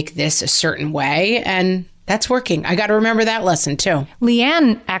have to make this a certain way. And that's working. I got to remember that lesson too.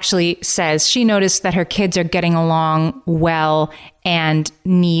 Leanne actually says she noticed that her kids are getting along well and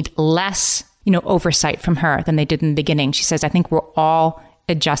need less oversight from her than they did in the beginning. She says, I think we're all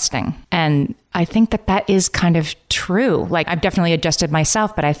adjusting. And I think that is kind of true. Like, I've definitely adjusted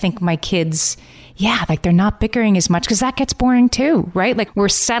myself, but I think my kids, they're not bickering as much because that gets boring too, right? Like, we're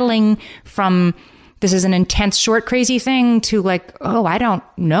settling from this is an intense, short, crazy thing to like, oh, I don't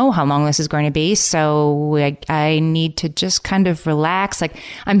know how long this is going to be. So I need to just kind of relax. Like,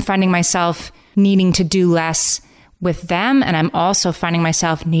 I'm finding myself needing to do less with them. And I'm also finding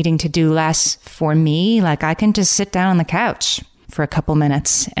myself needing to do less for me. Like, I can just sit down on the couch for a couple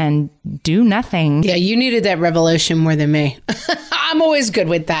minutes and do nothing. Yeah, you needed that revelation more than me. I'm always good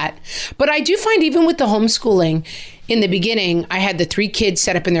with that. But I do find even with the homeschooling, in the beginning, I had the 3 kids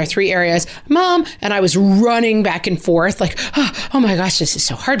set up in their 3 areas. Mom, and I was running back and forth like, oh my gosh, this is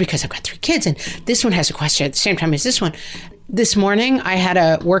so hard because I've got 3 kids and this one has a question at the same time as this one. This morning, I had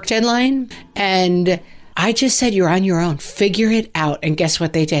a work deadline and I just said, you're on your own. Figure it out. And guess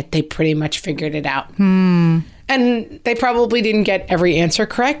what they did? They pretty much figured it out. And they probably didn't get every answer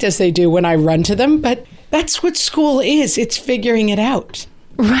correct as they do when I run to them. But that's what school is. It's figuring it out.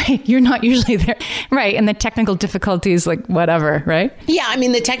 Right. You're not usually there. Right. And the technical difficulties, like whatever, right? Yeah. I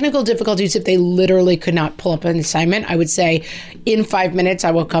mean, the technical difficulties, if they literally could not pull up an assignment, I would say in 5 minutes,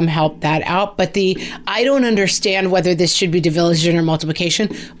 I will come help that out. But I don't understand whether this should be division or multiplication.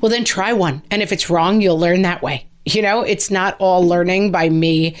 Well, then try one. And if it's wrong, you'll learn that way. It's not all learning by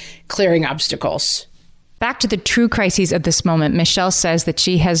me clearing obstacles. Back to the true crises of this moment, Michelle says that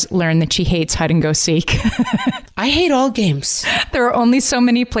she has learned that she hates hide and go seek. I hate all games. There are only so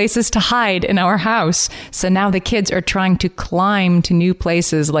many places to hide in our house. So now the kids are trying to climb to new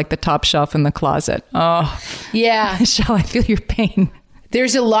places like the top shelf in the closet. Oh, yeah. Michelle, I feel your pain.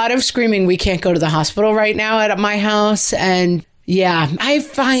 There's a lot of screaming. We can't go to the hospital right now at my house. And yeah, I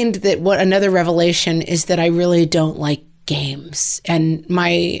find that what another revelation is that I really don't like games. And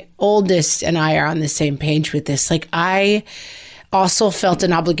my oldest and I are on the same page with this. Like, I also felt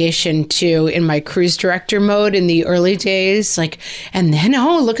an obligation to, in my cruise director mode in the early days, like, and then,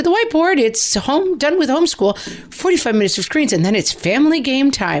 look at the whiteboard. It's done with homeschool, 45 minutes of screens, and then it's family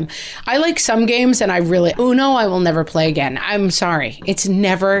game time. I like some games, and Uno, I will never play again. I'm sorry. It's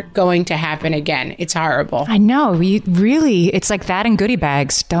never going to happen again. It's horrible. I know. It's like that and goodie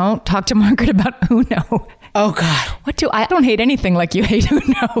bags. Don't talk to Margaret about Uno. Oh, God. I don't hate anything like you hate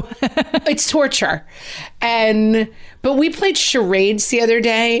Uno. It's torture. But we played charades the other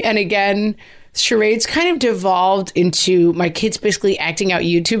day. And again, charades kind of devolved into my kids basically acting out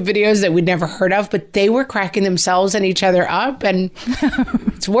YouTube videos that we'd never heard of, but they were cracking themselves and each other up. And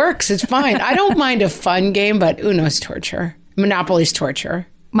it works. It's fine. I don't mind a fun game, but Uno's torture. Monopoly's torture.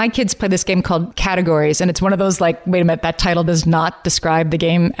 My kids play this game called Categories, and it's one of those like, wait a minute, that title does not describe the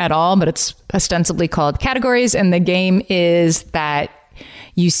game at all, but it's ostensibly called Categories. And the game is that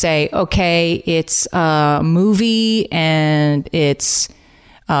you say, okay, it's a movie and it's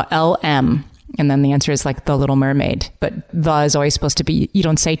LM. And then the answer is like The Little Mermaid. But the is always supposed to be, you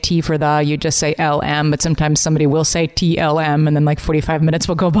don't say T for the, you just say LM. But sometimes somebody will say TLM and then like 45 minutes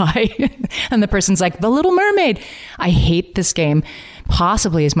will go by. And the person's like, The Little Mermaid. I hate this game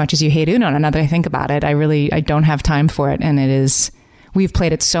possibly as much as you hate Uno. And now that I think about it, I don't have time for it. And we've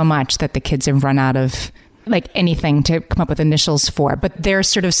played it so much that the kids have run out of like anything to come up with initials for, but their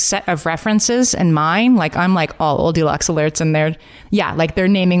sort of set of references and mine, like I'm like all old deluxe alerts and they're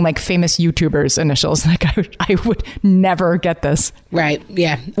naming like famous YouTubers initials. Like I would never get this. Right.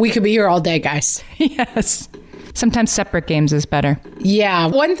 Yeah. We could be here all day, guys. Yes. Sometimes separate games is better. Yeah.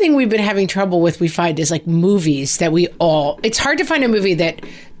 One thing we've been having trouble with, we find, is like movies that it's hard to find a movie that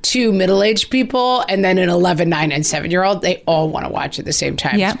 2 middle-aged people and then an 11, 9, and 7-year-old, they all want to watch at the same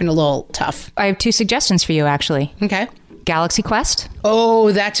time. Yep. It's been a little tough. I have 2 suggestions for you, actually. Okay. Galaxy Quest.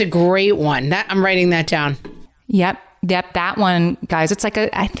 Oh, that's a great one. I'm writing that down. Yep, that one, guys. It's like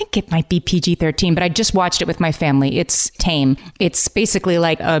I think it might be PG-13, but I just watched it with my family. It's tame. It's basically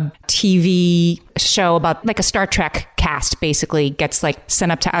like a TV show about like a Star Trek cast basically gets like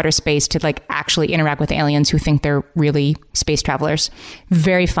sent up to outer space to like actually interact with aliens who think they're really space travelers.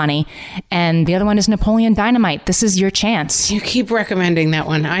 Very funny. And the other one is Napoleon Dynamite. This is your chance. You keep recommending that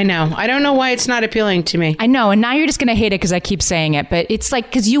one. I know. I don't know why it's not appealing to me. I know. And now you're just going to hate it because I keep saying it. But it's like,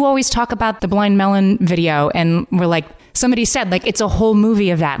 because you always talk about the Blind Melon video and we're like, somebody said like, it's a whole movie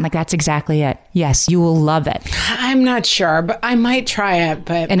of that. And like, that's exactly it. Yes, you will love it. I'm not sure, but I might try it.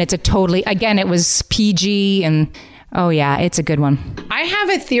 And it's again, it was PG and oh yeah, it's a good one. I have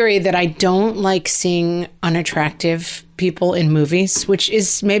a theory that I don't like seeing unattractive people in movies, which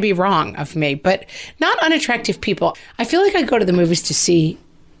is maybe wrong of me, but not unattractive people. I feel like I go to the movies to see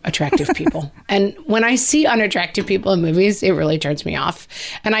attractive people. And when I see unattractive people in movies, it really turns me off.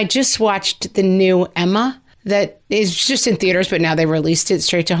 And I just watched the new Emma that is just in theaters, but now they released it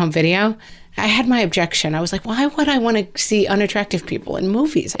straight to home video. I had my objection. I was like, why would I want to see unattractive people in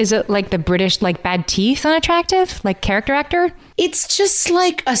movies? Is it like the British, like bad teeth unattractive? Like character actor? It's just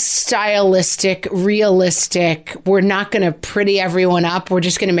like a stylistic, realistic, we're not going to pretty everyone up. We're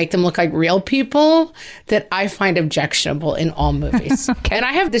just going to make them look like real people that I find objectionable in all movies. Okay. And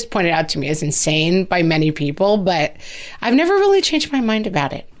I have this pointed out to me as insane by many people, but I've never really changed my mind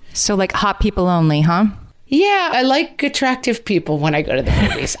about it. So like hot people only, huh? Yeah, I like attractive people when I go to the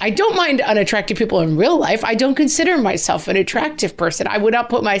movies. I don't mind unattractive people in real life. I don't consider myself an attractive person. I would not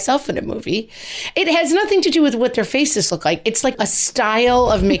put myself in a movie. It has nothing to do with what their faces look like. It's like a style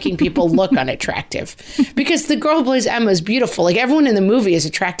of making people look unattractive. Because the girl who plays Emma is beautiful. Like everyone in the movie is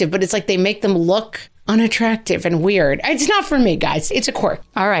attractive, but it's like they make them look unattractive and weird. It's not for me, guys. It's a quirk.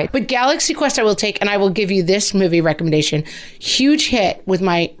 All right. But Galaxy Quest I will take, and I will give you this movie recommendation. Huge hit with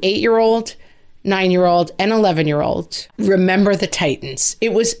my 8-year-old, 9-year-old, and 11-year-old. Remember the Titans.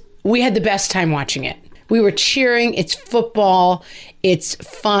 We had the best time watching it. We were cheering. It's football. It's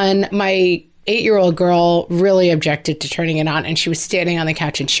fun. My 8-year-old girl really objected to turning it on, and she was standing on the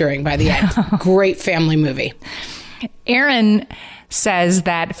couch and cheering by the end. Great family movie. Erin says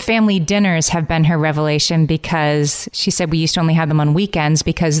that family dinners have been her revelation because she said we used to only have them on weekends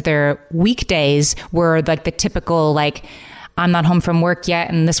because their weekdays were like the typical, like, I'm not home from work yet,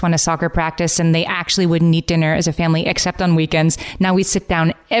 and this one is soccer practice, and they actually wouldn't eat dinner as a family except on weekends. Now we sit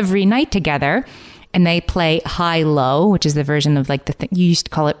down every night together, and they play high-low, which is the version of like you used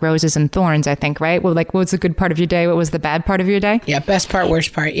to call it roses and thorns, I think, right? Well, like, what was the good part of your day? What was the bad part of your day? Yeah, best part,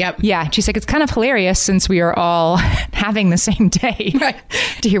 worst part. Yep. Yeah, she's like, it's kind of hilarious since we are all having the same day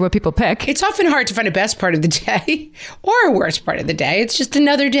to hear what people pick. It's often hard to find a best part of the day or a worst part of the day. It's just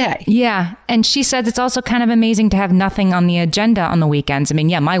another day. Yeah, and she says it's also kind of amazing to have nothing on the agenda on the weekends. I mean,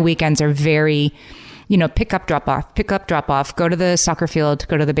 yeah, my weekends are very, pick up, drop off, go to the soccer field,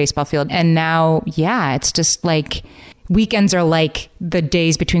 go to the baseball field. And now, yeah, it's just like weekends are like the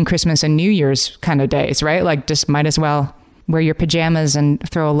days between Christmas and New Year's kind of days, right? Like just might as well wear your pajamas and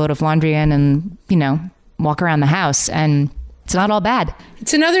throw a load of laundry in and, walk around the house. And it's not all bad.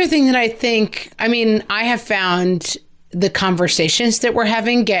 It's another thing that I have found the conversations that we're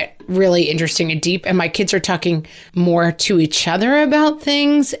having get really interesting and deep. And my kids are talking more to each other about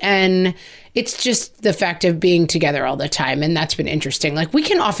things. And it's just the fact of being together all the time. And that's been interesting. Like we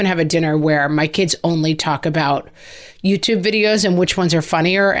can often have a dinner where my kids only talk about YouTube videos and which ones are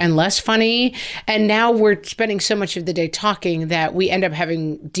funnier and less funny. And now we're spending so much of the day talking that we end up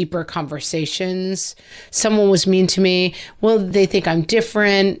having deeper conversations. Someone was mean to me. Well, they think I'm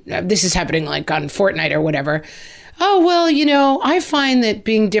different. This is happening like on Fortnite or whatever. Oh, well, I find that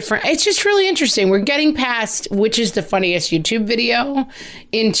being different, it's just really interesting. We're getting past which is the funniest YouTube video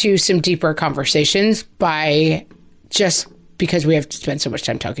into some deeper conversations because we have to spend so much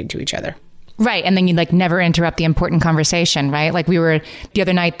time talking to each other. Right. And then you never interrupt the important conversation, right? Like the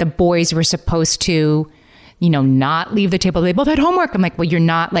other night, the boys were supposed to, not leave the table. They both had homework. I'm like, well, you're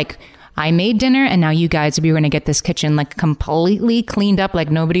not I made dinner and now you guys, we're going to get this kitchen completely cleaned up like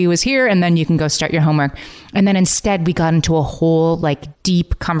nobody was here. And then you can go start your homework. And then instead we got into a whole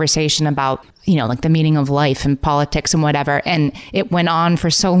deep conversation about, the meaning of life and politics and whatever. And it went on for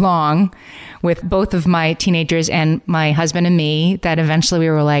so long with both of my teenagers and my husband and me that eventually we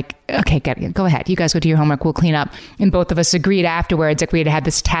were like, okay, go ahead. You guys go do your homework. We'll clean up. And both of us agreed afterwards, we had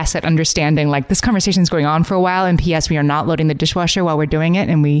this tacit understanding, this conversation is going on for a while. And P.S., we are not loading the dishwasher while we're doing it.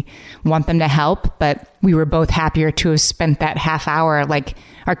 And we want them to help. But we were both happier to have spent that half hour.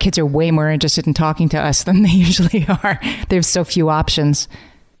 Our kids are way more interested in talking to us than they usually are. They have so few options.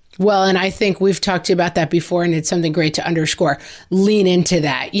 Well, and I think we've talked about that before, and it's something great to underscore. Lean into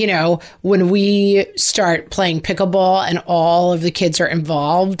that. When we start playing pickleball and all of the kids are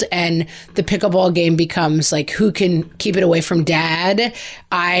involved and the pickleball game becomes who can keep it away from dad,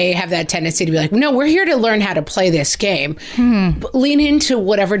 I have that tendency to be like, no, we're here to learn how to play this game. But lean into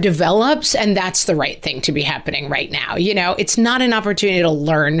whatever develops, and that's the right thing to be happening right now. It's not an opportunity to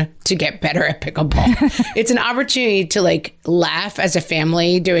learn to get better at pickleball. It's an opportunity to laugh as a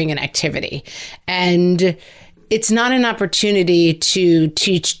family doing an activity. And it's not an opportunity to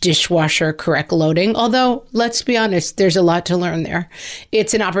teach dishwasher correct loading, although let's be honest, there's a lot to learn there.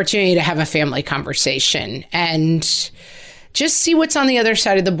 It's an opportunity to have a family conversation and just see what's on the other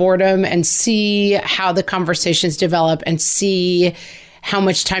side of the boredom and see how the conversations develop and see how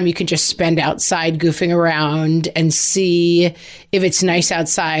much time you can just spend outside goofing around and see if it's nice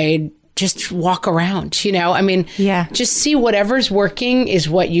outside, just walk around, you know? I mean, just see whatever's working is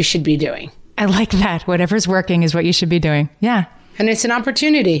what you should be doing. I like that. Whatever's working is what you should be doing. Yeah. And it's an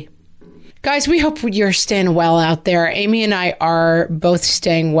opportunity. Guys, we hope you're staying well out there. Amy and I are both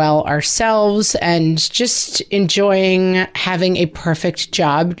staying well ourselves and just enjoying having a perfect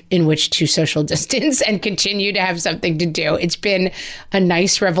job in which to social distance and continue to have something to do. It's been a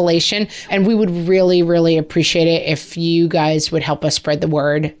nice revelation, and we would really, really appreciate it if you guys would help us spread the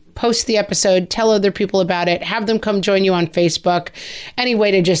word. Post the episode, tell other people about it, have them come join you on Facebook. Any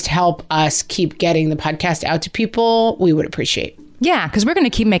way to just help us keep getting the podcast out to people, we would appreciate. Yeah, because we're going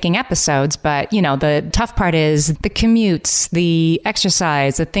to keep making episodes, but, you know, the tough part is the commutes, the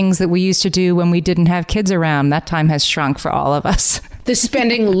exercise, the things that we used to do when we didn't have kids around. That time has shrunk for all of us. The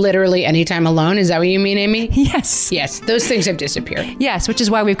spending literally any time alone. Is that what you mean, Amy? Yes. Yes, those things have disappeared. Yes, which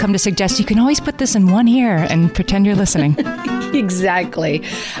is why we've come to suggest you can always put this in one ear and pretend you're listening. Exactly.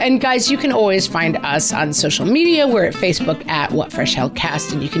 And guys, you can always find us on social media. We're at Facebook at What Fresh Hell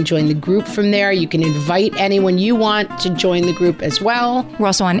Cast, and you can join the group from there. You can invite anyone you want to join the group as well. We're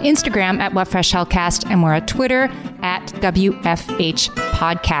also on Instagram at What Fresh Hell Cast, and we're at Twitter at WFH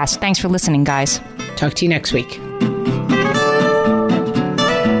Podcast. Thanks for listening, guys. Talk to you next week.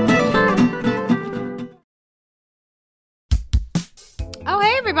 Oh,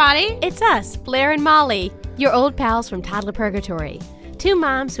 hey, everybody. It's us, Blair and Molly, your old pals from Toddler Purgatory. Two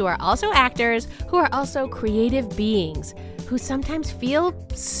moms who are also actors, who are also creative beings, who sometimes feel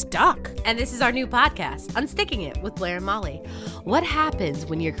stuck. And this is our new podcast, Unsticking It with Blair and Molly. What happens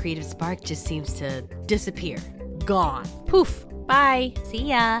when your creative spark just seems to disappear? Gone. Poof. Bye. See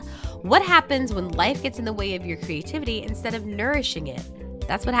ya. What happens when life gets in the way of your creativity instead of nourishing it?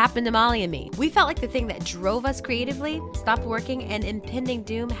 That's what happened to Molly and me. We felt like the thing that drove us creatively stopped working, and impending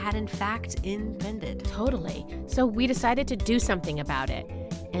doom had in fact impended. Totally. So we decided to do something about it.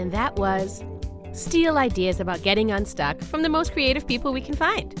 And that was steal ideas about getting unstuck from the most creative people we can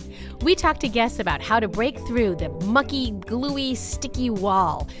find. We talked to guests about how to break through the mucky, gluey, sticky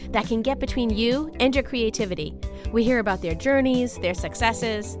wall that can get between you and your creativity. We hear about their journeys, their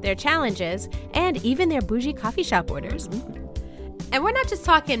successes, their challenges, and even their bougie coffee shop orders. And we're not just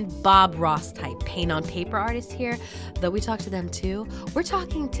talking Bob Ross type paint on paper artists here, though we talk to them too. We're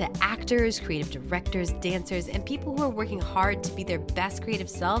talking to actors, creative directors, dancers, and people who are working hard to be their best creative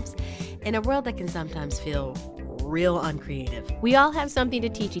selves in a world that can sometimes feel real uncreative. We all have something to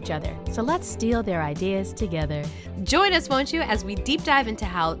teach each other, so let's steal their ideas together. Join us, won't you, as we deep dive into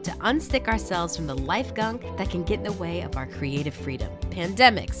how to unstick ourselves from the life gunk that can get in the way of our creative freedom.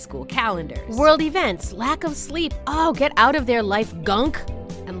 Pandemics, school calendars, world events, lack of sleep. Oh, get out of their life gunk.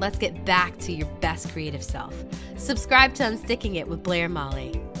 And let's get back to your best creative self. Subscribe to Unsticking It with Blair and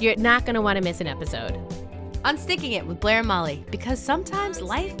Molly. You're not going to want to miss an episode. Unsticking It with Blair and Molly, because sometimes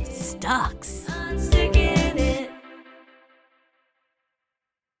life sucks. Unsticking